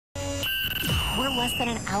We're less than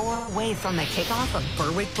an hour away from the kickoff of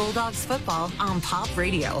Berwick Bulldogs football on Pop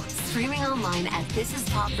Radio. Streaming online at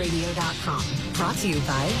thisispopradio.com. Brought to you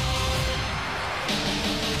by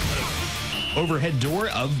Overhead Door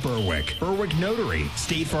of Berwick. Berwick Notary,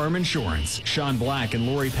 State Farm Insurance, Sean Black and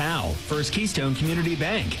Lori Powell, First Keystone Community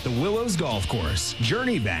Bank, the Willows Golf Course,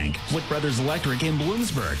 Journey Bank, Flick Brothers Electric in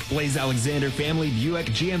Bloomsburg, Blaze Alexander Family Buick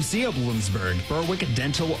GMC of Bloomsburg, Berwick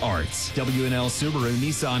Dental Arts, W&L Subaru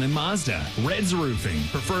Nissan and Mazda, Reds Roofing,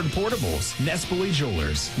 Preferred Portables, Nespoli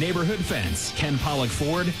Jewelers, Neighborhood Fence, Ken Pollock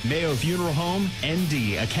Ford, Mayo Funeral Home,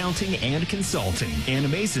 ND Accounting and Consulting,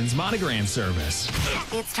 and Mason's Monogram Service.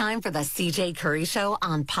 It's time for the CJ Curry Show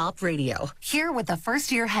on Pop Radio. Here with the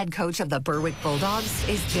first-year head coach of the Berwick Bulldogs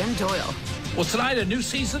is Jim Doyle. Well, tonight a new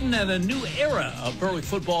season and a new era of Berwick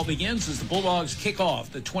football begins as the Bulldogs kick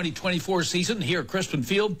off the 2024 season here at Crispin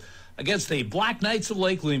Field against the Black Knights of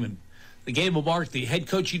Lake Lehman. The game will mark the head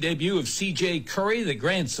coaching debut of C.J. Curry, the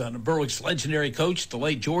grandson of Berwick's legendary coach, the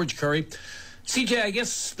late George Curry. C.J., I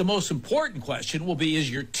guess the most important question will be, is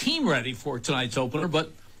your team ready for tonight's opener?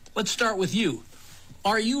 But let's start with you.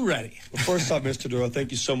 Are you ready? Well, first off, Mr. Doyle, thank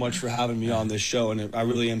you so much for having me on this show, and I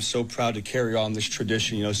really am so proud to carry on this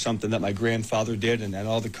tradition, something that my grandfather did and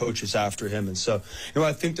all the coaches after him. And so,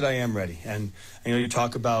 I think that I am ready. And, you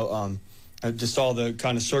talk about just all the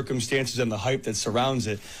kind of circumstances and the hype that surrounds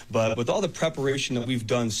it. But with all the preparation that we've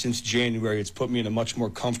done since January, it's put me in a much more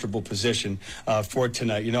comfortable position for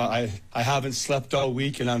tonight. I haven't slept all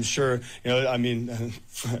week, and I'm sure,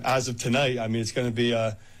 as of tonight, it's going to be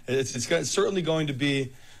it's certainly going to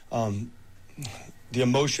be the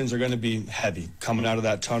emotions are going to be heavy coming out of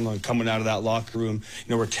that tunnel and coming out of that locker room.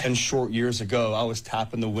 Where 10 short years ago, I was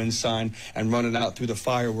tapping the win sign and running out through the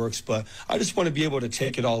fireworks. But I just want to be able to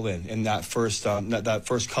take it all in that first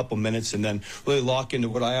couple minutes, and then really lock into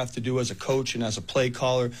what I have to do as a coach and as a play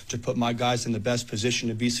caller to put my guys in the best position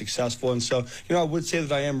to be successful. And so, I would say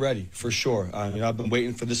that I am ready for sure. I've been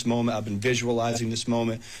waiting for this moment. I've been visualizing this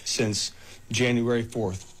moment since January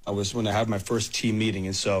 4th. I was when I had my first team meeting.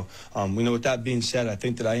 And so, with that being said, I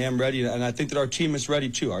think that I am ready, and I think that our team is ready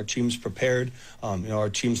too. Our team's prepared. Our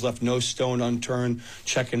team's left no stone unturned,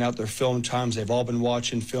 checking out their film times. They've all been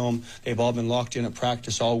watching film. They've all been locked in at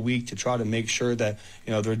practice all week to try to make sure that,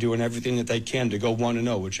 they're doing everything that they can to go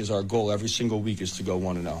 1-0, which is our goal every single week, is to go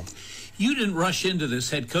 1-0. You didn't rush into this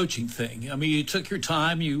head coaching thing. You took your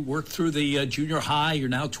time. You worked through the junior high. You're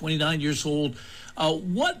now 29 years old.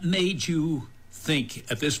 What made you think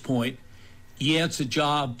at this point, yeah, it's a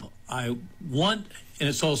job I want, and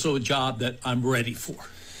it's also a job that I'm ready for?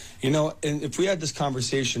 And if we had this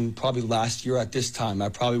conversation probably last year at this time, I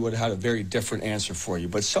probably would have had a very different answer for you.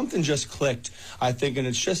 But something just clicked, I think, and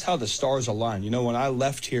it's just how the stars align. When I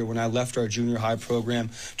left here, when I left our junior high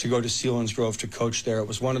program to go to Selinsgrove to coach there, it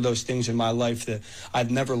was one of those things in my life that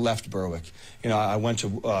I'd never left Berwick. I went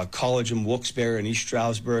to college in Wilkes-Barre and East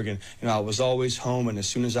Stroudsburg, and, I was always home. And as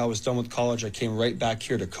soon as I was done with college, I came right back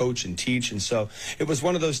here to coach and teach. And so it was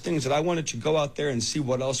one of those things that I wanted to go out there and see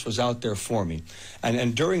what else was out there for me.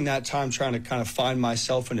 And during that time, trying to kind of find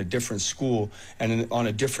myself in a different school and on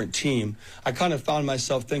a different team, I kind of found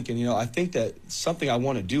myself thinking, I think that something I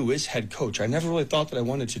want to do is head coach. I never really thought that I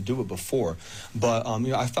wanted to do it before, but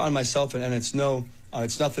I found myself, and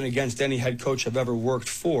it's nothing against any head coach I've ever worked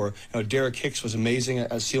for. Derek Hicks was amazing at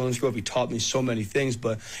Selinsgrove. He taught me so many things,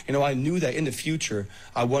 but, I knew that in the future,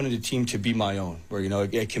 I wanted a team to be my own, where,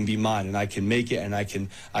 it can be mine, and I can make it, and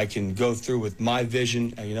I can go through with my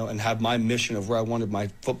vision, and have my mission of where I wanted my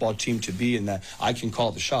football team to be, and that I can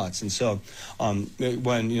call the shots. And so,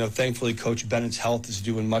 when, thankfully, Coach Bennett's health is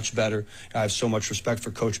doing much better. I have so much respect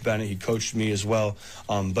for Coach Bennett. He coached me as well.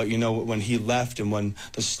 But, when he left and when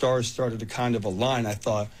the stars started to kind of align, I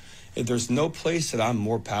thought, if there's no place that I'm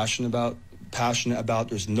more passionate about,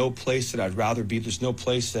 there's no place that I'd rather be. There's no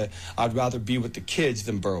place that I'd rather be with the kids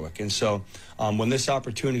than Berwick. And so when this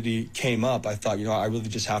opportunity came up, I thought, I really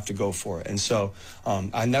just have to go for it. And so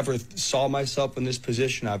I never saw myself in this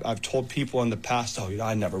position. I've told people in the past,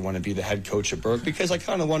 I never want to be the head coach at Berwick, because I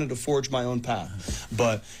kind of wanted to forge my own path.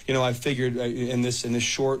 But, I figured in this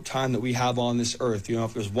short time that we have on this earth,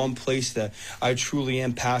 if there's one place that I truly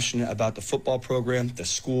am passionate about the football program, the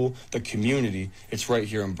school, the community, it's right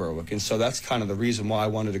here in Berwick. And so that's kind of the reason why I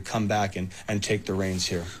wanted to come back and take the reins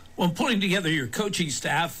here. Well, putting together your coaching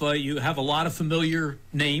staff, you have a lot of familiar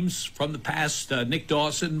names from the past. Nick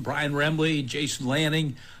Dawson, Brian Remley, Jason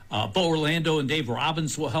Lanning, Bo Orlando and Dave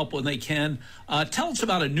Robbins will help when they can. Tell us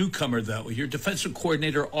about a newcomer, though, your defensive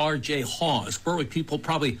coordinator, R.J. Haas. Berwick people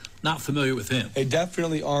probably not familiar with him. They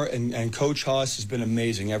definitely are, and Coach Haas has been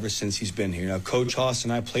amazing ever since he's been here. Now, Coach Haas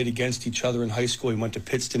and I played against each other in high school. He went to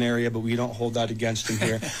Pittston area, but we don't hold that against him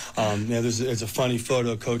here. There's a funny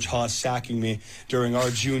photo of Coach Haas sacking me during our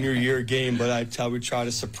junior year game, but we try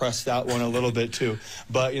to suppress that one a little bit too.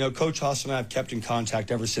 But, Coach Haas and I have kept in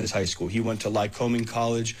contact ever since high school. He went to Lycoming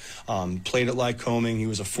College, played at Lycoming. He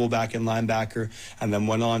was a fullback and linebacker, and then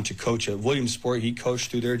went on to coach at Williamsport. He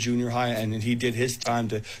coached through their junior high, and he did his time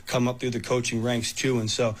to come up through the coaching ranks too.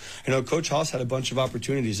 And so, Coach Haas had a bunch of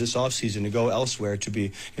opportunities this offseason to go elsewhere to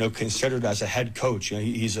be, considered as a head coach.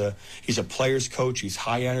 He's a player's coach. He's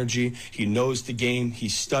high energy. He knows the game. He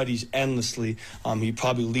studies endlessly. He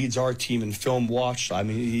probably leads our team in film watch. I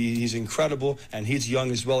mean, he's incredible, and he's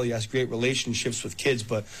young as well. He has great relationships with kids,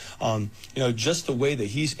 but just the way that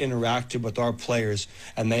he's interacted with our players,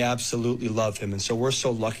 and they absolutely love him. And so we're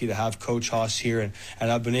so lucky to have Coach Haas here,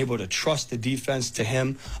 and I've been able to trust the defense to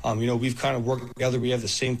him. We've kind of worked together. We have the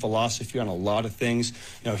same philosophy on a lot of things.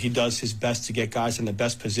 He does his best to get guys in the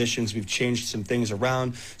best positions. We've changed some things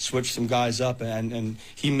around, switched some guys up, and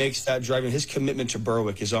he makes that drive. And his commitment to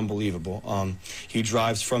Berwick is unbelievable. He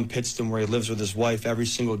drives from Pittston, where he lives with his wife, every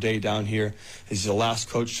single day down here. He's the last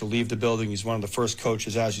coach to leave the building. He's one of the first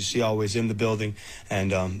coaches, as you see, always in the building.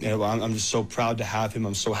 And I'm just so proud to have him.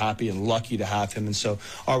 I'm so happy and lucky to have him. And so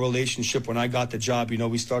our relationship, when I got the job,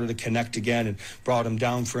 we started to connect again, and brought him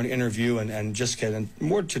down for an interview, and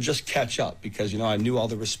more to just catch up, because I knew all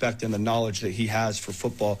the respect and the knowledge that he has for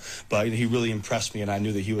football, but he really impressed me, and I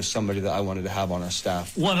knew that he was somebody that I wanted to have on our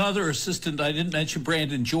staff. One other assistant I didn't mention,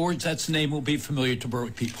 Brandon George. That's a name will be familiar to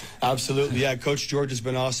Berwick people. Absolutely, yeah. Coach George has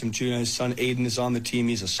been awesome too. His son Aiden is on the team.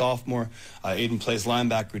 He's a sophomore. Aiden plays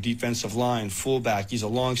linebacker, defensive line, fullback. He's a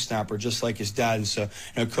long snapper, just like his dad. And so,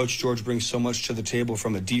 Coach George brings so much to the table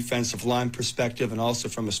from a defensive line perspective, and also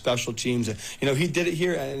from a special teams. And he did it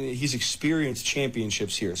here, and he's experienced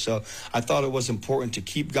championships here. So I thought it was important to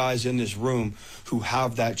keep guys in this room who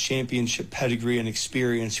have that championship pedigree and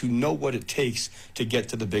experience, who know what it takes to get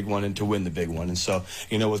to the big one and to win the big one. And so,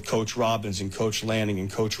 with Coach Robbins and Coach Lanning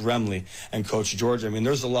and Coach Remley and Coach George,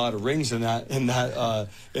 there's a lot of rings in the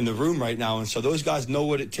room right now. And so those guys know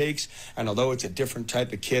what it takes. And although it's a different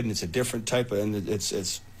type of kid, and it's a different type of, and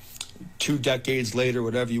it's 2 decades later,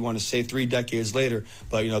 whatever you want to say, 3 decades later,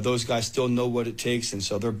 but those guys still know what it takes, and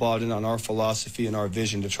so they're bought in on our philosophy and our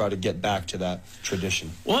vision to try to get back to that tradition.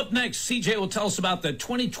 Well, up next, CJ will tell us about the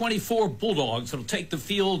 2024 Bulldogs that'll take the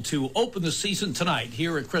field to open the season tonight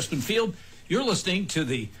here at Crispin Field. You're listening to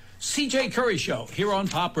the CJ Curry Show here on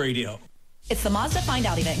Pop Radio. It's the Mazda Find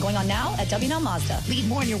Out event going on now at W&L Mazda. Leave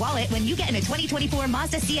more in your wallet when you get in a 2024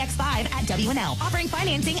 Mazda CX-5 at W&L, offering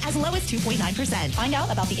financing as low as 2.9%. Find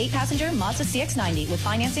out about the 8-passenger Mazda CX-90 with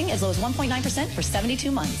financing as low as 1.9% for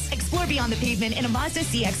 72 months. Explore beyond the pavement in a Mazda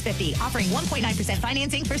CX-50, offering 1.9%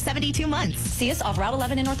 financing for 72 months. See us off Route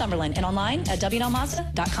 11 in Northumberland and online at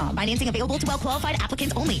WNLMazda.com. Financing available to well-qualified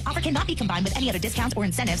applicants only. Offer cannot be combined with any other discounts or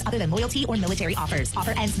incentives other than loyalty or military offers.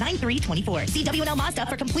 Offer ends 9/3/24. See W&L Mazda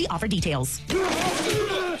for complete offer details.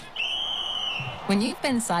 When you've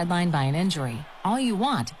been sidelined by an injury, all you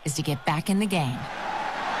want is to get back in the game.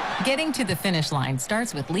 Getting to the finish line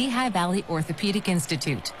starts with Lehigh Valley Orthopedic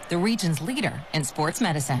Institute, the region's leader in sports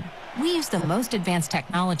medicine. We use the most advanced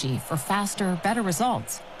technology for faster, better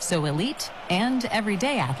results, so elite and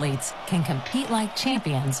everyday athletes can compete like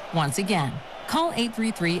champions once again. Call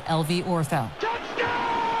 833-LV-ORTHO.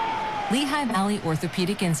 Lehigh Valley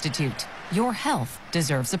Orthopedic Institute. Your health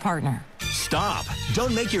deserves a partner. Stop.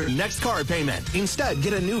 Don't make your next car payment. Instead,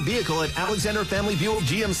 get a new vehicle at Alexander Family Buell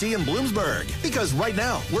GMC in Bloomsburg. Because right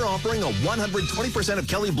now, we're offering a 120% of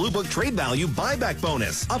Kelley Blue Book trade value buyback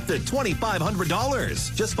bonus, up to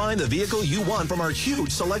 $2,500. Just find the vehicle you want from our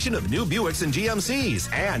huge selection of new Buicks and GMCs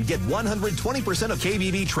and get 120% of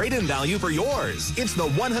KBB trade-in value for yours. It's the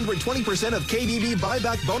 120% of KBB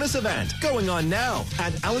buyback bonus event going on now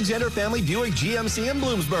at Alexander Family Buick GMC in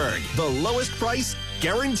Bloomsburg. The lowest price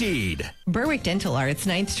guaranteed. Berwick Dental Arts,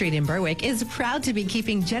 9th Street in Berwick, is proud to be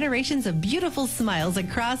keeping generations of beautiful smiles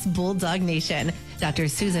across Bulldog Nation. Dr.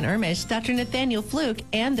 Susan Ermish, Dr. Nathaniel Fluke,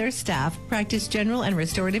 and their staff practice general and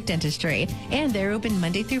restorative dentistry, and they're open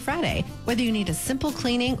Monday through Friday. Whether you need a simple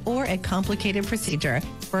cleaning or a complicated procedure,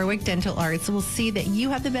 Berwick Dental Arts will see that you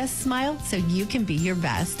have the best smile so you can be your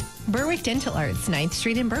best. Berwick Dental Arts, 9th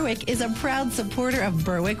Street in Berwick, is a proud supporter of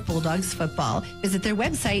Berwick Bulldogs football. Visit their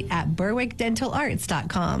website at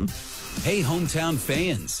berwickdentalarts.com. Hey, hometown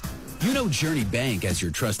fans. You know Journey Bank as your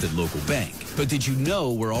trusted local bank, but did you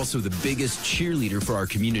know we're also the biggest cheerleader for our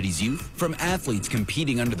community's youth? From athletes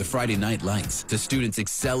competing under the Friday night lights, to students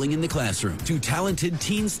excelling in the classroom, to talented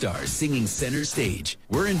teen stars singing center stage,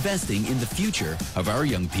 we're investing in the future of our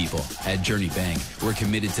young people. At Journey Bank, we're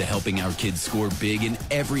committed to helping our kids score big in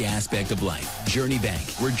every aspect of life. Journey Bank,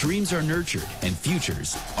 where dreams are nurtured and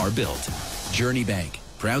futures are built. Journey Bank,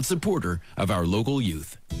 proud supporter of our local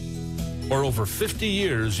youth. For over 50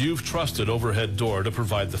 years, you've trusted Overhead Door to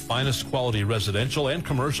provide the finest quality residential and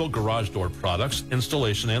commercial garage door products,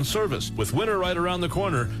 installation, and service. With winter right around the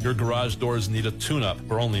corner, your garage doors need a tune-up.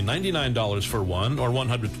 For only $99 for one or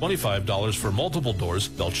 $125 for multiple doors,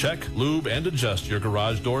 they'll check, lube, and adjust your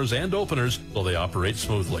garage doors and openers so they operate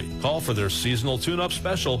smoothly. Call for their seasonal tune-up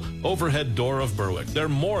special, Overhead Door of Berwick. They're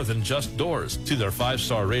more than just doors. See their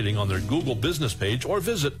 5-star rating on their Google business page or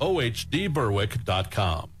visit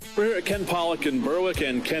ohdberwick.com. We're here at Ken Pollock in Berwick,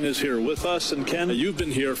 and Ken is here with us. And Ken, you've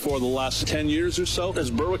been here for the last 10 years or so.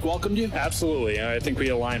 Has Berwick welcomed you? Absolutely. I think we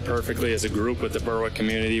align perfectly as a group with the Berwick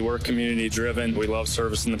community. We're community driven. We love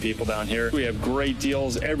servicing the people down here. We have great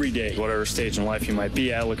deals every day, whatever stage in life you might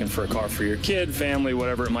be at, looking for a car for your kid, family,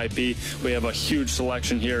 whatever it might be. We have a huge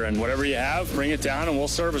selection here, and whatever you have, bring it down and we'll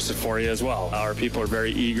service it for you as well. Our people are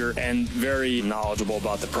very eager and very knowledgeable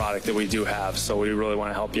about the product that we do have, so we really want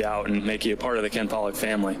to help you out and make you a part of the Ken Pollock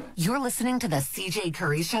family. You're listening to the CJ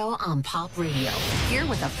Curry Show on Pop Radio. Here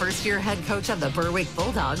with the first-year head coach of the Berwick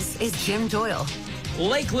Bulldogs is Jim Doyle.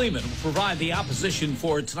 Lake Lehman will provide the opposition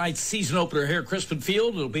for tonight's season opener here at Crispin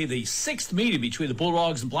Field. It'll be the 6th meeting between the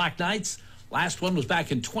Bulldogs and Black Knights. Last one was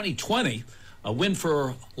back in 2020. A win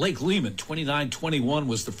for Lake Lehman, 29-21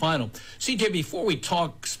 was the final. CJ, before we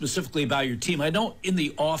talk specifically about your team, I know in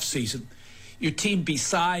the offseason, your team,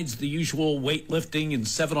 besides the usual weightlifting and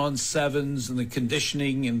 7-on-7s and the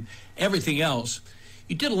conditioning and everything else,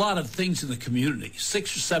 you did a lot of things in the community.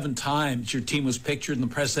 6 or 7 times your team was pictured in the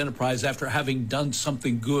press enterprise after having done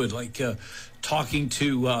something good, like talking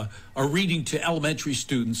to or reading to elementary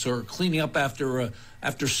students or cleaning up after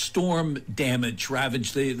storm damage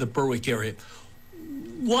ravaged the Berwick area.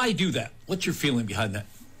 Why do that? What's your feeling behind that?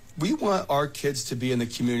 We want our kids to be in the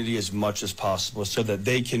community as much as possible so that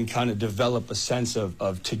they can kind of develop a sense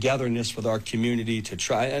of togetherness with our community to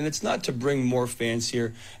try. And it's not to bring more fans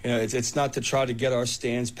here. You know, it's not to try to get our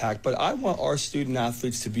stands packed. But I want our student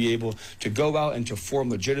athletes to be able to go out and to form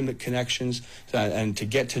legitimate connections and to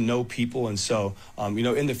get to know people. And so, you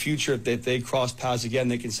know, in the future, if they cross paths again,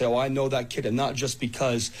 they can say, oh, I know that kid. And not just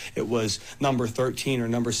because it was number 13 or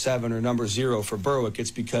number 7 or number 0 for Berwick.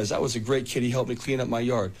 It's because that was a great kid. He helped me clean up my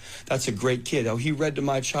yard. That's a great kid. Oh, he read to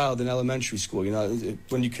my child in elementary school. You know,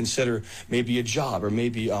 when you consider maybe a job or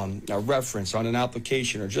maybe a reference on an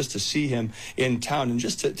application or just to see him in town and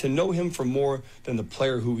just to know him for more than the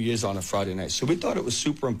player who he is on a Friday night. So we thought it was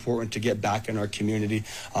super important to get back in our community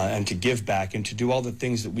and to give back and to do all the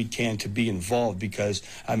things that we can to be involved because,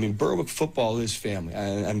 I mean, Berwick football is family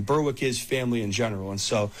and Berwick is family in general. And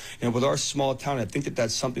so, you know, with our small town, I think that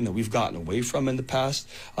that's something that we've gotten away from in the past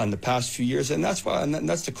few years. And that's why, and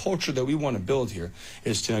that's the culture that we want to build here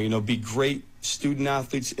is to, you know, be great student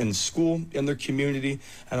athletes in school, in their community,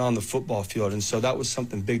 and on the football field. And so that was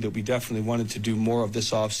something big that we definitely wanted to do more of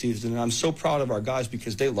this offseason. And I'm so proud of our guys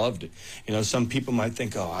because they loved it. You know, some people might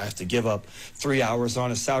think, oh, I have to give up 3 hours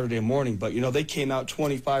on a Saturday morning. But, you know, they came out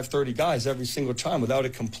 25, 30 guys every single time without a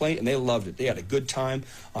complaint, and they loved it. They had a good time.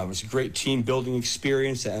 It was a great team-building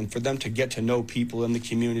experience. And for them to get to know people in the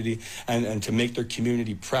community and to make their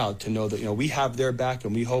community proud to know that, you know, we have their back,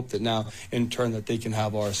 and we hope that now, in turn, that they can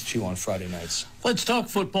have ours, too, on Friday nights. Let's talk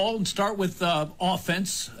football and start with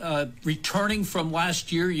offense. Returning from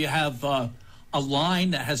last year, you have a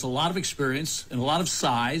line that has a lot of experience and a lot of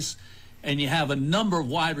size, and you have a number of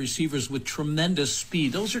wide receivers with tremendous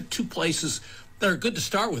speed. Those are 2 places that are good to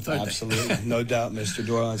start with, aren't they? Absolutely. No doubt, Mr.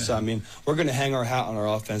 Doyle. So, I mean, we're going to hang our hat on our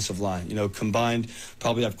offensive line. You know, combined,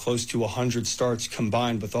 probably have close to 100 starts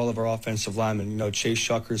combined with all of our offensive linemen. You know, Chase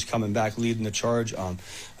Shucker's coming back, leading the charge.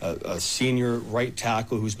 A senior right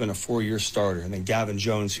tackle who's been a 4-year starter. And then Gavin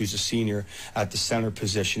Jones, who's a senior at the center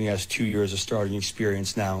position. He has 2 years of starting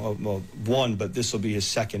experience now. Well, 1, but this will be his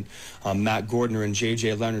 2nd. Matt Gordner and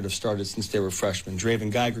J.J. Leonard have started since they were freshmen.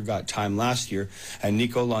 Draven Geiger got time last year. And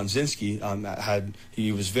Nico Lonzinski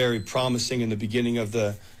he was very promising in the beginning of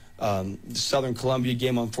the Southern Columbia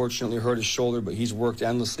game. Unfortunately hurt his shoulder, but he's worked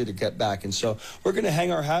endlessly to get back. And so we're going to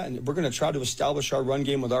hang our hat and we're going to try to establish our run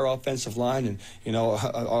game with our offensive line. And, you know,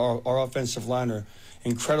 our offensive line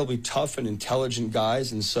incredibly tough and intelligent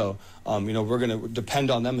guys, and so we're going to depend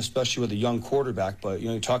on them, especially with a young quarterback. But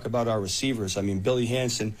you talk about our receivers. I mean, Billy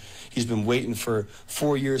Hansen, he's been waiting for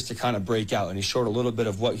 4 years to kind of break out, and he showed a little bit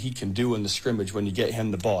of what he can do in the scrimmage when you get him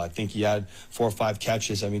the ball. I think he had 4 or 5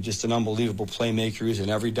 catches. I mean, just an unbelievable playmaker. He's an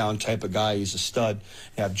every down type of guy. He's a stud.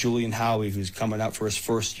 You have Julian Howie, who's coming out for his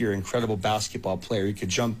first year, incredible basketball player. He could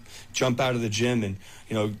jump out of the gym and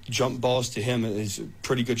jump balls to him. There's a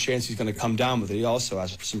pretty good chance he's going to come down with it. He also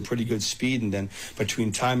has some pretty good speed. And then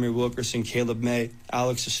between Tymir Wilkerson, Caleb May,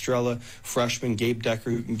 Alex Estrella, freshman Gabe Decker,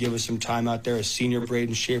 who can give us some time out there, a senior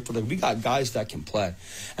Braden Schaefer. We got guys that can play.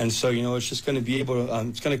 And so, it's just going to be able to,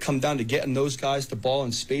 it's going to come down to getting those guys the ball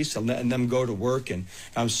in space and letting them go to work. And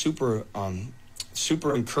I'm super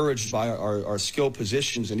encouraged by our skill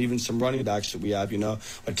positions and even some running backs that we have, a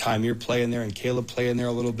Tymir playing there and Caleb playing there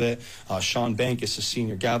a little bit. Sean Bankus, a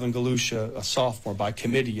senior, Gavin Galusha, a sophomore by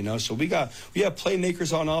committee, So we have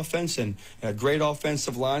playmakers on offense and a great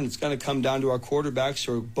offensive line. It's going to come down to our quarterbacks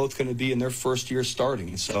who are both going to be in their first year starting.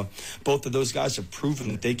 And so both of those guys have proven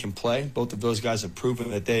that they can play. Both of those guys have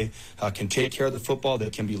proven that they can take care of the football. They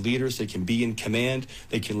can be leaders. They can be in command.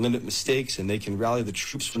 They can limit mistakes, and they can rally the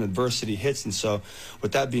troops when adversity hits. And so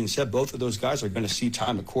with that being said, both of those guys are going to see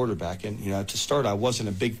time at quarterback. And, to start, I wasn't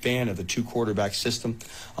a big fan of the 2-quarterback system.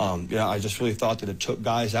 I just really thought that it took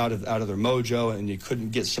guys out of their mojo, and you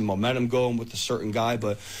couldn't get some momentum going with a certain guy.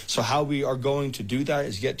 But so how we are going to do that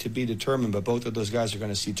is yet to be determined. But both of those guys are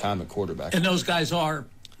going to see time at quarterback. And those guys are?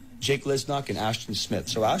 Jake Lisnock and Ashton Smith.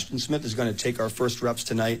 So Ashton Smith is going to take our first reps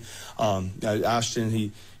tonight. Ashton,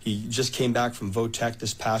 he just came back from Votech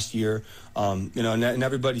this past year. And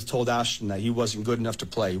everybody told Ashton that he wasn't good enough to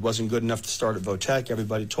play. He wasn't good enough to start at Votech.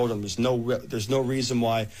 Everybody told him there's no reason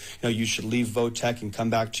why you should leave Votech and come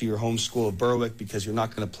back to your home school of Berwick because you're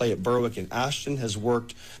not going to play at Berwick. And Ashton has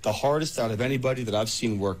worked the hardest out of anybody that I've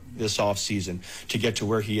seen work this offseason to get to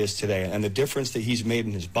where he is today. And the difference that he's made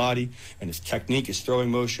in his body and his technique, his throwing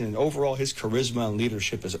motion, and overall his charisma and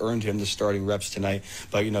leadership has earned him the starting reps tonight.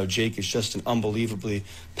 But, Jake is just an unbelievably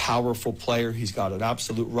powerful player. He's got an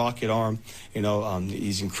absolute rocket arm.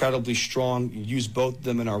 He's incredibly strong. You use both of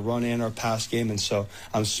them in our run and our pass game. And so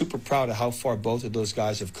I'm super proud of how far both of those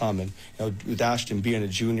guys have come. And with Ashton being a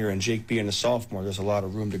junior and Jake being a sophomore, there's a lot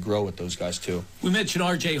of room to grow with those guys too. We mentioned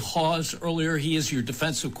R.J. Hawes earlier. He is your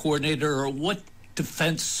defensive coordinator. What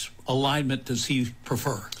defense alignment does he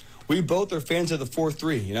prefer? We both are fans of the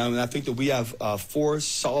 4-3. I think that we have 4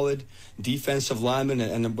 solid defensive linemen,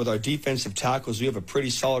 and with our defensive tackles, we have a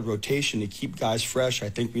pretty solid rotation to keep guys fresh. I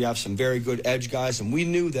think we have some very good edge guys, and we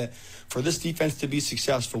knew that for this defense to be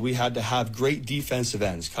successful, we had to have great defensive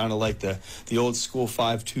ends, kind of like the old school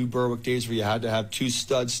 5-2 Berwick days where you had to have 2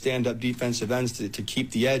 stud stand-up defensive ends to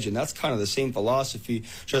keep the edge, and that's kind of the same philosophy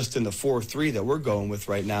just in the 4-3 that we're going with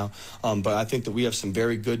right now. But I think that we have some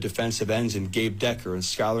very good defensive ends in Gabe Decker and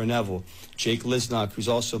Skylar Neville. Jake Lisnock, who's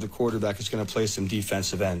also the quarterback, is going to play some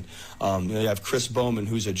defensive end. You have Chris Bowman,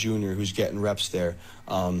 who's a junior, who's getting reps there.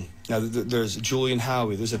 Now, there's Julian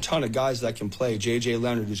Howie. There's a ton of guys that can play. J.J.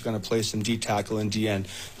 Leonard, who's going to play some D-tackle and D-end.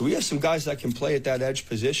 But we have some guys that can play at that edge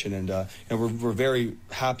position, and we're very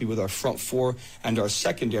happy with our front 4 and our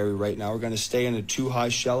secondary right now. We're going to stay in a 2-high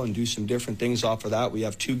shell and do some different things off of that. We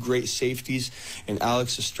have 2 great safeties in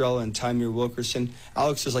Alex Estrella and Tymir Wilkerson.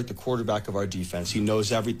 Alex is like the quarterback of our defense. He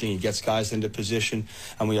knows everything. He gets guys into position,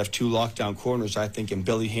 and we have 2 lockdown corners, I think, in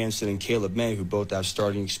Billy Hansen and Caleb May, who both have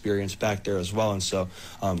starting experience back there as well. And so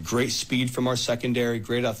great speed from our secondary,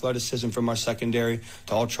 great athleticism from our secondary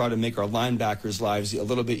to all try to make our linebackers' lives a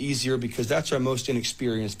little bit easier because that's our most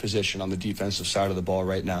inexperienced position on the defensive side of the ball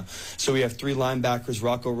right now. So we have 3 linebackers,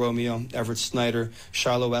 Rocco Romeo, Everett Snyder,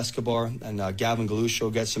 Shiloh Escobar, and Gavin Galusha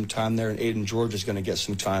will get some time there, and Aiden George is going to get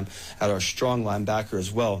some time at our strong linebacker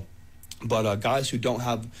as well. But guys who don't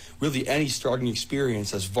have really any starting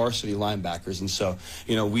experience as varsity linebackers. And so,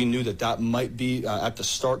 we knew that might be at the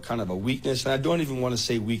start kind of a weakness. And I don't even want to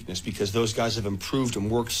say weakness because those guys have improved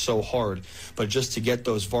and worked so hard. But just to get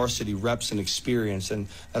those varsity reps and experience, and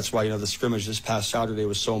that's why, the scrimmage this past Saturday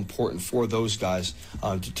was so important for those guys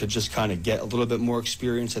to just kind of get a little bit more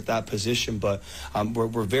experience at that position. But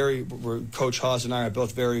Coach Hawes and I are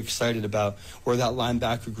both very excited about where that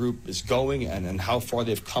linebacker group is going and how far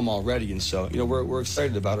they've come already. And so, we're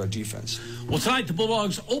excited about our defense. Well, tonight the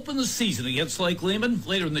Bulldogs open the season against Lake Lehman.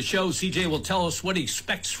 Later in the show, CJ will tell us what he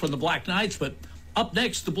expects from the Black Knights. But up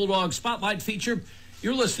next, the Bulldog Spotlight feature.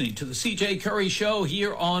 You're listening to the CJ Curry Show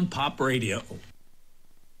here on Pop Radio.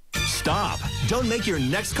 Stop. Don't make your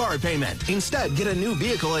next car payment. Instead, get a new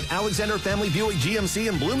vehicle at Alexander Family Buick GMC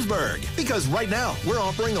in Bloomsburg. Because right now, we're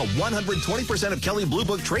offering a 120% of Kelley Blue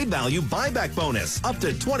Book trade value buyback bonus, up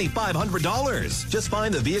to $2,500. Just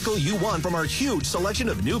find the vehicle you want from our huge selection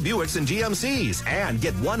of new Buicks and GMCs and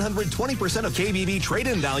get 120% of KBB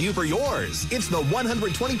trade-in value for yours. It's the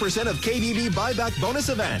 120% of KBB buyback bonus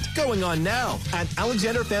event going on now at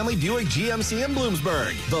Alexander Family Buick GMC in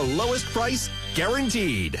Bloomsburg. The lowest price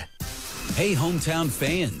guaranteed. Hey, hometown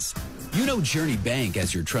fans. You know Journey Bank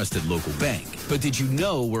as your trusted local bank. But did you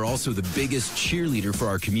know we're also the biggest cheerleader for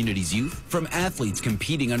our community's youth? From athletes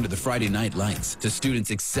competing under the Friday night lights, to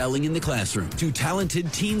students excelling in the classroom, to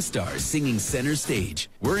talented teen stars singing center stage,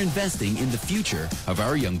 we're investing in the future of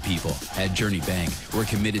our young people. At Journey Bank, we're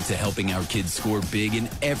committed to helping our kids score big in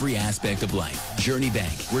every aspect of life. Journey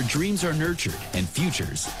Bank, where dreams are nurtured and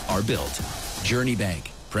futures are built. Journey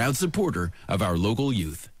Bank, proud supporter of our local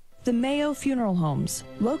youth. The Mayo Funeral Homes,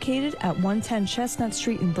 located at 110 Chestnut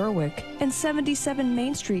Street in Berwick and 77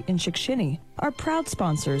 Main Street in Chickashinny, are proud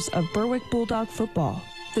sponsors of Berwick Bulldog football.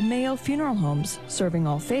 The Mayo Funeral Homes, serving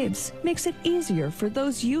all faiths, makes it easier for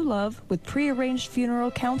those you love with pre-arranged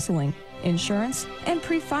funeral counseling, insurance, and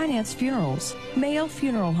pre-financed funerals. Mayo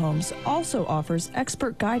Funeral Homes also offers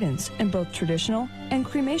expert guidance in both traditional and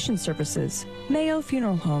cremation services. Mayo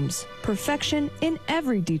Funeral Homes, perfection in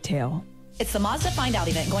every detail. It's the Mazda Find Out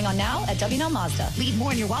event going on now at W&L Mazda. Leave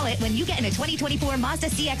more in your wallet when you get in a 2024 Mazda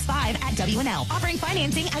CX-5 at W&L, offering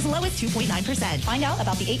financing as low as 2.9%. Find out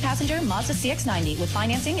about the 8-passenger Mazda CX-90 with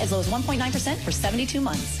financing as low as 1.9% for 72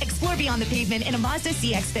 months. Explore beyond the pavement in a Mazda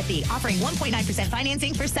CX-50, offering 1.9%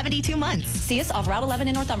 financing for 72 months. See us off Route 11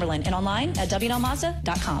 in Northumberland and online at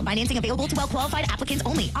WNLMazda.com. Financing available to well-qualified applicants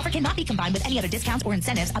only. Offer cannot be combined with any other discounts or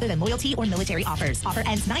incentives other than loyalty or military offers. Offer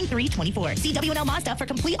ends 9/3/24. See W&L Mazda for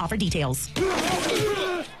complete offer details.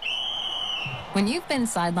 When you've been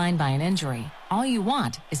sidelined by an injury, all you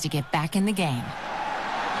want is to get back in the game.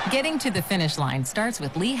 Getting to the finish line starts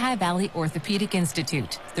with Lehigh Valley Orthopedic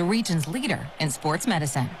Institute, the region's leader in sports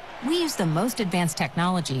medicine. We use the most advanced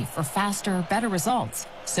technology for faster, better results,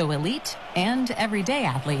 so elite and everyday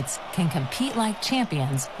athletes can compete like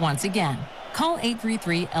champions once again. Call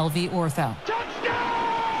 833-LV-ORTHO.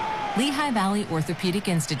 Lehigh Valley Orthopedic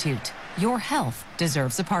Institute. Your health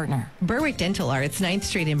deserves a partner. Berwick Dental Arts, 9th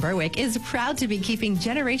Street in Berwick, is proud to be keeping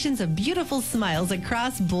generations of beautiful smiles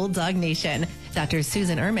across Bulldog Nation. Dr.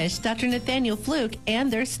 Susan Ermish, Dr. Nathaniel Fluke,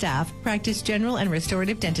 and their staff practice general and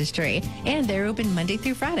restorative dentistry, and they're open Monday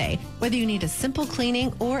through Friday. Whether you need a simple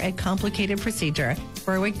cleaning or a complicated procedure,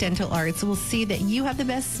 Berwick Dental Arts will see that you have the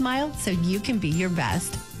best smile so you can be your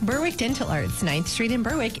best. Berwick Dental Arts, 9th Street in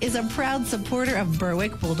Berwick, is a proud supporter of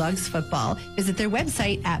Berwick Bulldogs football. Visit their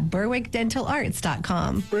website at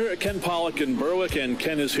berwickdentalarts.com. We're here at Ken Pollock in Berwick, and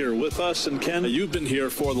Ken is here with us. And Ken, you've been here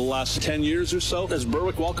for the last 10 years or so. Has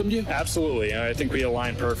Berwick welcomed you? Absolutely. I think we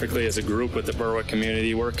align perfectly as a group with the Berwick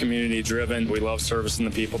community. We're community driven. We love servicing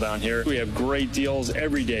the people down here. We have great deals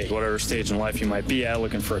every day, whatever stage in life you might be at,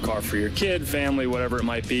 looking for a car for your kid, family, whatever it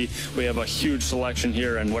might be. We have a huge selection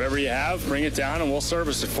here, and whatever you have, bring it down and we'll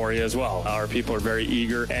service it for you as well. Our people are very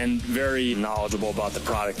eager and very knowledgeable about the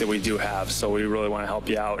product that we do have, so we really want to help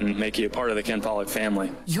you out and make you a part of the Ken Pollock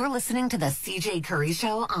family. You're listening to the CJ Curry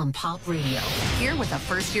Show on Pop Radio. Here with the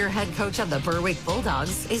first-year head coach of the Berwick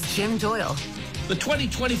Bulldogs is Jim Doyle. The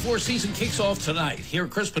 2024 season kicks off tonight. Here at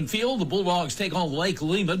Crispin Field, the Bulldogs take on Lake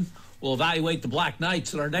Lehman. We'll evaluate the Black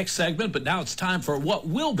Knights in our next segment, but now it's time for what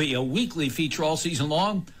will be a weekly feature all season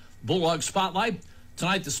long, Bulldog Spotlight.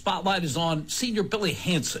 Tonight, the spotlight is on senior Billy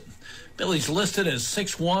Hansen. Billy's listed as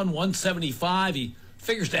 6'1", 175. He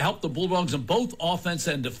figures to help the Bulldogs in both offense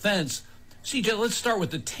and defense. CJ, let's start with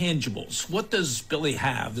the tangibles. What does Billy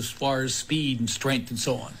have as far as speed and strength and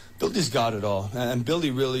so on? Billy's got it all, and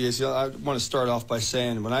Billy really is. I want to start off by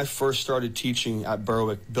saying when I first started teaching at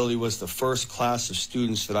Berwick, Billy was the first class of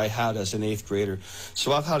students that I had as an 8th grader.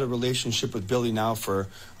 So I've had a relationship with Billy now for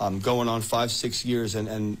going on 5-6 years,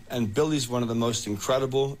 and Billy's one of the most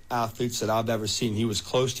incredible athletes that I've ever seen. He was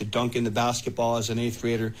close to dunking the basketball as an 8th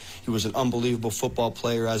grader. He was an unbelievable football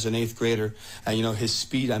player as an 8th grader, and you know his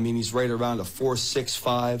speed. I mean, he's right around a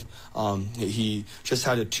 4.65. He just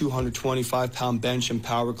had a 225-pound bench and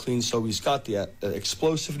power clean. So he's got the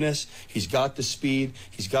explosiveness, he's got the speed,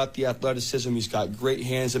 he's got the athleticism, he's got great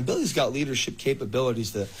hands, and Billy's got leadership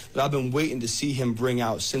capabilities that I've been waiting to see him bring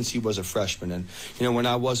out since he was a freshman. And, you know, when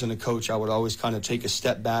I wasn't a coach, I would always kind of take a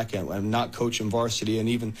step back and not coach in varsity and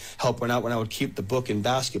even helping out when I would keep the book in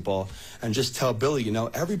basketball and just tell Billy, you know,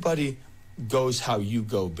 everybody goes how you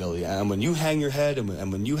go, Billy. And when you hang your head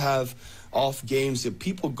and when you have off games that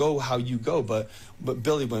people go how you go. But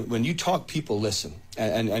Billy, when you talk, people listen,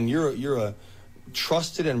 and you're a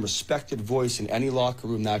trusted and respected voice in any locker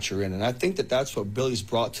room that you're in. And I think that that's what Billy's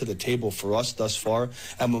brought to the table for us thus far.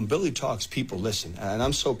 And when Billy talks, people listen. And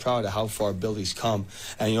I'm so proud of how far Billy's come.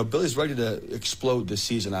 And, you know, Billy's ready to explode this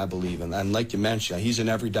season, I believe. And like you mentioned, he's an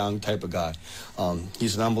every down type of guy.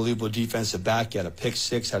 He's an unbelievable defensive back. He had a pick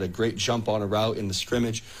six, had a great jump on a route in the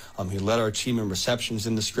scrimmage. He led our team in receptions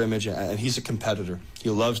in the scrimmage, and he's a competitor.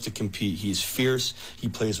 He loves to compete. He's fierce. He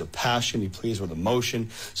plays with passion. He plays with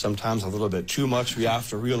emotion. Sometimes a little bit too much. We have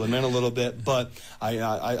to reel him in a little bit. But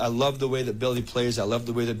I love the way that Billy plays. I love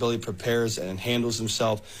the way that Billy prepares and handles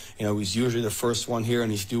himself. You know, he's usually the first one here,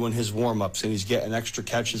 and he's doing his warm-ups, and he's getting extra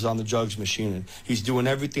catches on the jugs machine. And he's doing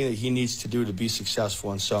everything that he needs to do to be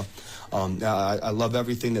successful. And so I love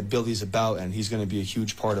everything that Billy's about, and he's going to be a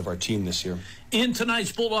huge part of our team this year. In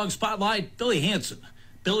tonight's Bulldog Spotlight, Billy Hansen.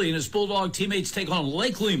 Billy and his Bulldog teammates take on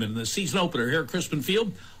Lake Lehman in the season opener here at Crispin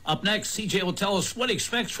Field. Up next, CJ will tell us what he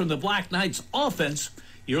expects from the Black Knights offense.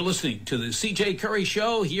 You're listening to the CJ Curry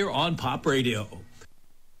Show here on Pop Radio.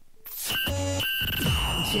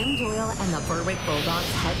 Jim Doyle and the Berwick Bulldogs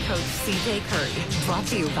head coach C.J. Curry. Brought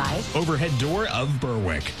to you by Overhead Door of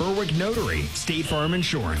Berwick, Berwick Notary, State Farm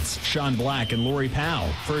Insurance, Sean Black and Lori Powell,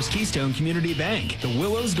 First Keystone Community Bank, the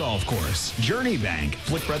Willows Golf Course, Journey Bank,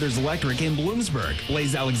 Flick Brothers Electric in Bloomsburg,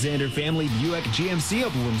 Blaze Alexander Family Buick GMC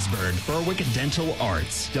of Bloomsburg, Berwick Dental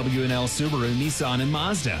Arts, W&L Subaru, Nissan and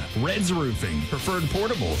Mazda, Reds Roofing, Preferred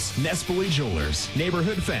Portables, Nespoli Jewelers,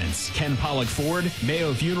 Neighborhood Fence, Ken Pollock Ford,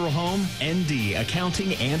 Mayo Funeral Home, ND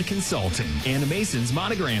Accounting and Consulting, and Mason's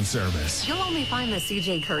Monogram Service. You'll only find the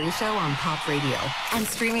CJ Curry Show on Pop Radio and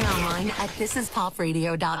streaming online at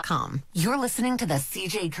thisispopradio.com. You're listening to the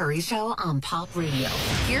CJ Curry Show on Pop Radio.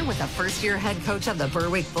 Here with the first-year head coach of the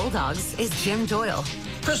Berwick Bulldogs is Jim Doyle.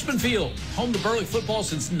 Crispin Field, home to Berwick football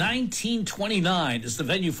since 1929, is the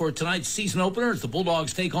venue for tonight's season opener as the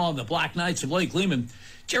Bulldogs take on the Black Knights of Lake Lehman.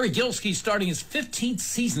 Jerry Gilski starting his 15th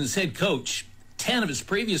season as head coach. 10 of his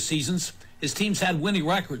previous seasons, his teams had winning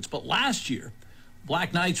records, but last year,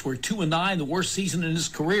 Black Knights were 2-9, the worst season in his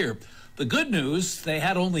career. The good news, they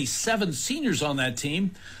had only 7 seniors on that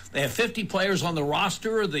team. They have 50 players on the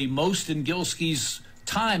roster, the most in Gilski's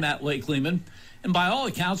time at Lake Lehman. And by all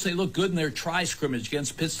accounts, they look good in their tri-scrimmage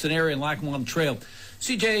against Pittston area and Lackawanna Trail.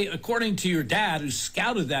 CJ, according to your dad, who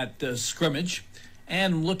scouted that scrimmage,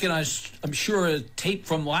 and looking, I'm sure, at tape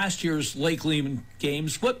from last year's Lake Lehman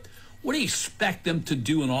games, what do you expect them to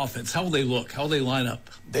do in offense? How will they look? How will they line up?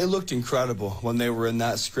 They looked incredible when they were in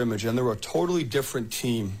that scrimmage, and they were a totally different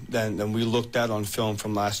team than we looked at on film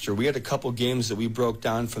from last year. We had a couple games that we broke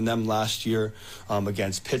down from them last year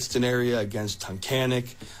against Pittston area, against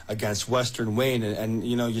Tunkhannock, against Western Wayne, and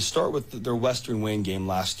you know, you start with their Western Wayne game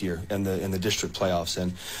last year in the district playoffs,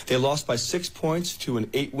 and they lost by 6 points to an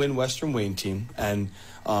 8-win Western Wayne team, and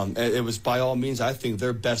it was by all means, I think,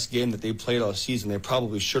 their best game that they played all season. They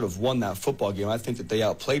probably should have won that football game. I think that they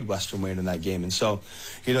outplayed Western Wayne in that game. And so,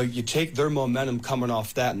 you know, you take their momentum coming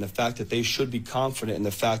off that and the fact that they should be confident in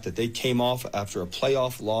the fact that they came off after a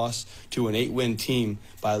playoff loss to an 8-win team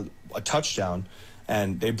by a touchdown.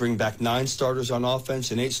 And they bring back 9 starters on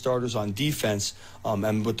offense and 8 starters on defense.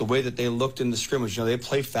 And with the way that they looked in the scrimmage, you know, they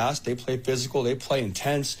play fast, they play physical, they play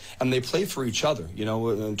intense, and they play for each other. You know,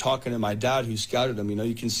 and talking to my dad who scouted them, you know,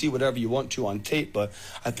 you can see whatever you want to on tape, but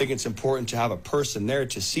I think it's important to have a person there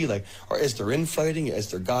to see, like, or is there infighting?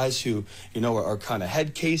 Is there guys who, you know, are kind of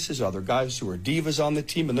head cases? Are there guys who are divas on the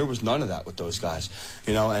team? And there was none of that with those guys,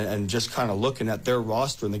 you know, and just kind of looking at their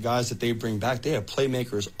roster and the guys that they bring back, they have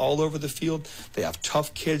playmakers all over the field. They have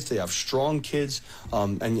tough kids, they have strong kids,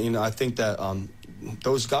 and you know, I think that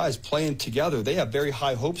those guys playing together, they have very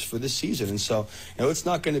high hopes for this season. And so, you know, it's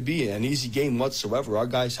not going to be an easy game whatsoever. Our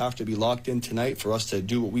guys have to be locked in tonight for us to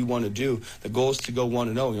do what we want to do. The goal is to go 1-0,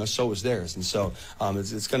 you know, so is theirs. And so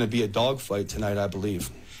it's going to be a dogfight tonight, I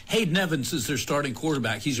believe. Hayden Evans is their starting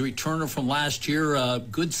quarterback. He's a returner from last year,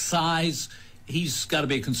 good size. He's got to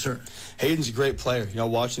be a concern. Hayden's a great player. You know,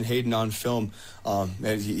 watching Hayden on film,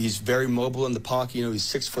 he's very mobile in the pocket. You know, he's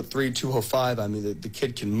 6'3", 205. I mean, the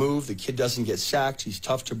kid can move. The kid doesn't get sacked. He's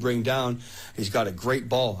tough to bring down. He's got a great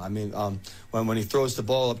ball. I mean, when he throws the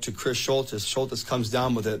ball up to Chris Schultes, Schultes comes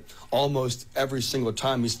down with it almost every single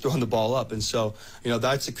time he's throwing the ball up. And so,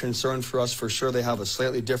 that's a concern for us for sure. They have a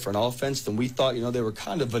slightly different offense than we thought. They were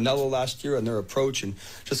kind of vanilla last year in their approach and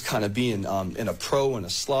just kind of being in a pro and a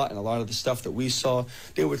slot, and a lot of the stuff that we saw,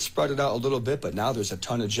 they would spread it out a little bit, but now there's a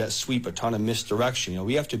ton of jet sweep, a ton of misdirection.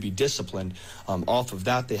 We have to be disciplined. Off of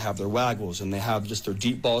that, they have their waggles, and they have just their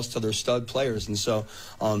deep balls to their stud players. And so,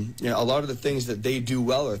 a lot of the things that they do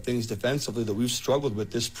well are things defensively that we've struggled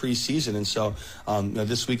with this preseason. And so,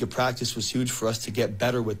 this week of practice was huge for us to get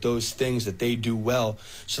better with those things that they do well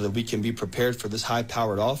so that we can be prepared for this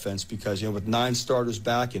high-powered offense because, with 9 starters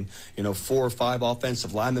back and, 4 or 5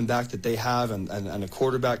 offensive linemen back that they have and a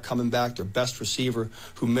quarterback coming back, their best receiver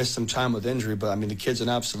who missed some time with injury. But, the kid's an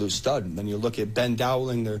absolute stud. And then you look at Ben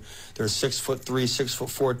Dowling, their 6'3",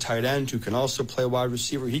 6'4" tight end who can also play wide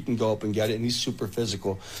receiver. He can go up and get it, and he's super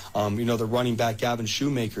physical. The running back, Gavin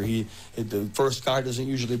Shoemaker, the first guy doesn't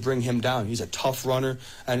usually bring him down. He's a tough runner.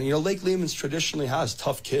 And, Lake Lehman's traditionally has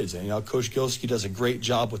tough kids. And, Coach Gilski does a great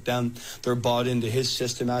job with them. They're bought into his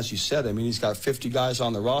system, as you said. He's got 50 guys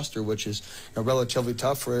on the roster, which is relatively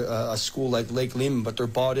tough for a school like Lake Lehman, but they're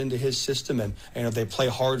bought into his system, and they play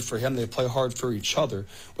hard for him. They play hard for each other,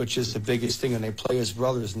 which is the biggest thing, and they play as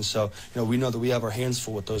brothers. And so, we know that we have our hands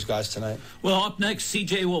full with those guys tonight. Well, up next,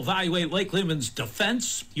 CJ will evaluate Lake Lehman's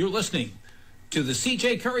defense. You're listening to the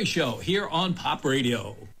CJ Curry Show here on Pop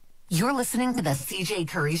Radio. You're listening to the CJ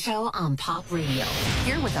Curry Show on Pop Radio.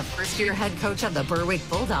 Here with the first-year head coach of the Berwick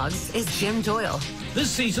Bulldogs is Jim Doyle. This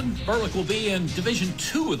season, Berwick will be in Division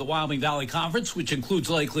II of the Wyoming Valley Conference, which includes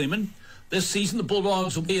Lake Lehman. This season, the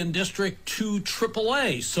Bulldogs will be in District 2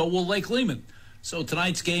 AAA, so will Lake Lehman. So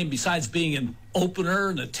tonight's game, besides being an opener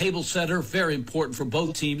and a table setter, very important for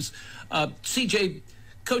both teams. CJ,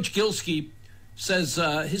 Coach Gilski says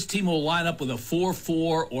his team will line up with a 4-4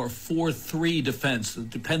 or 4-3 defense,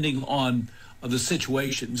 depending on the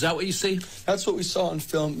situation. Is that what you see? That's what we saw on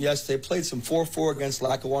film. Yes, they played some 4-4 against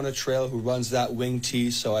Lackawanna Trail, who runs that wing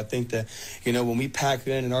T. So I think that, when we pack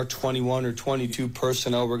it in our 21 or 22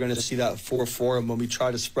 personnel, we're going to see that 4-4. And when we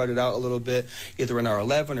try to spread it out a little bit, either in our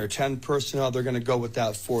 11 or 10 personnel, they're going to go with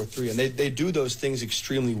that 4-3. And they do those things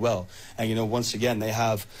extremely well. And, once again, they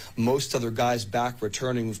have most of their guys back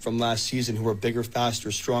returning from last season who are bigger,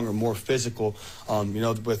 faster, stronger, more physical.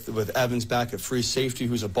 With Evans back at free safety,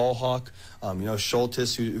 who's a ball hawk.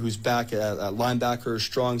 Schultes, who's back at linebacker,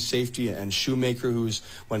 strong safety, and Shoemaker, who's,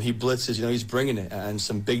 when he blitzes, he's bringing it. And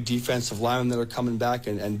some big defensive linemen that are coming back,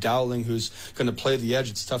 and Dowling, who's going to play the edge.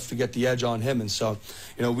 It's tough to get the edge on him. And so,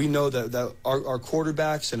 we know that our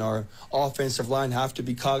quarterbacks and our offensive line have to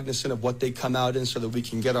be cognizant of what they come out in so that we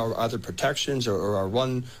can get our other protections or our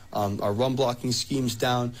run blocking schemes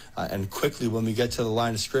down and quickly when we get to the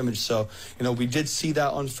line of scrimmage. So, we did see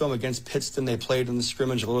that on film against Pittston. They played in the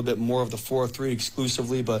scrimmage a little bit more of the 4-3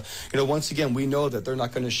 exclusively, but once again, we know that they're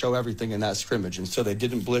not going to show everything in that scrimmage, and so they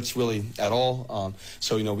didn't blitz really at all.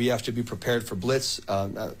 So we have to be prepared for blitz,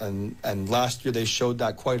 and last year they showed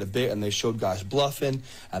that quite a bit, and they showed guys bluffing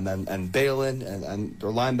and bailing and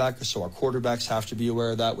their linebackers. So our quarterbacks have to be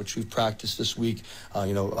aware of that, which we've practiced this week, a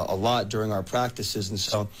lot during our practices, and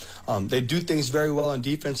so they do things very well on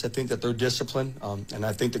defense. I think that they're disciplined, and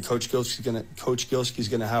I think that Coach Gilski's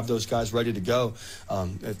going to have those guys ready to go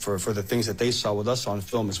for the things that they saw with us on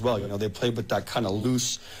film as well. They played with that kind of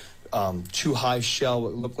loose, too high shell,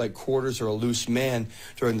 what looked like quarters or a loose man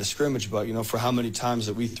during the scrimmage. But, for how many times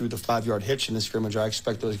that we threw the 5-yard hitch in the scrimmage, I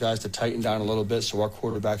expect those guys to tighten down a little bit, so our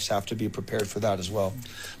quarterbacks have to be prepared for that as well.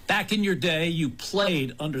 Back in your day, you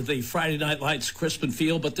played under the Friday Night Lights Crispin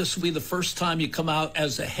Field, but this will be the first time you come out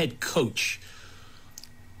as a head coach.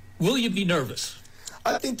 Will you be nervous?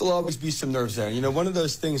 I think there'll always be some nerves there. One of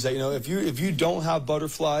those things that, if you don't have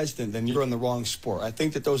butterflies, then you're in the wrong sport. I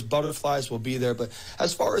think that those butterflies will be there. But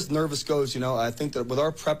as far as nervous goes, I think that with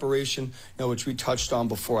our preparation, which we touched on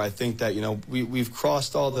before, I think that, we've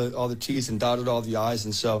crossed all the T's and dotted all the I's.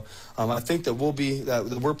 And so I think that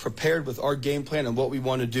we're prepared with our game plan and what we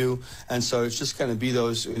want to do. And so it's just going to be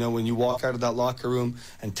those, when you walk out of that locker room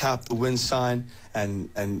and tap the win sign,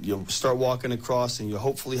 and you'll start walking across, and you'll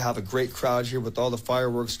hopefully have a great crowd here with all the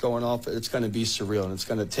fireworks going off. It's going to be surreal, and it's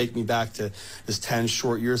going to take me back to this 10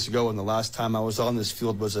 short years ago, and the last time I was on this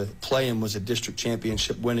field was a district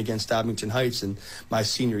championship win against Abington Heights in my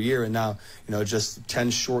senior year. And now, just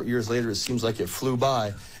 10 short years later, it seems like it flew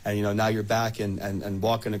by. And, now you're back and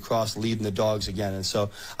walking across, leading the Dogs again. And so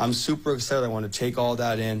I'm super excited. I want to take all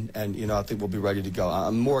that in, and, I think we'll be ready to go.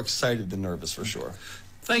 I'm more excited than nervous for sure.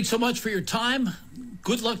 Thanks so much for your time.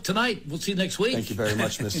 Good luck tonight. We'll see you next week. Thank you very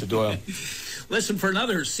much, Mr. Doyle. Listen for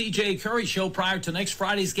another C.J. Curry Show prior to next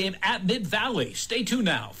Friday's game at Mid-Valley. Stay tuned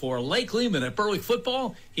now for Lake Lehman at Berwick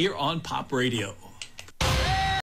football here on Pop Radio.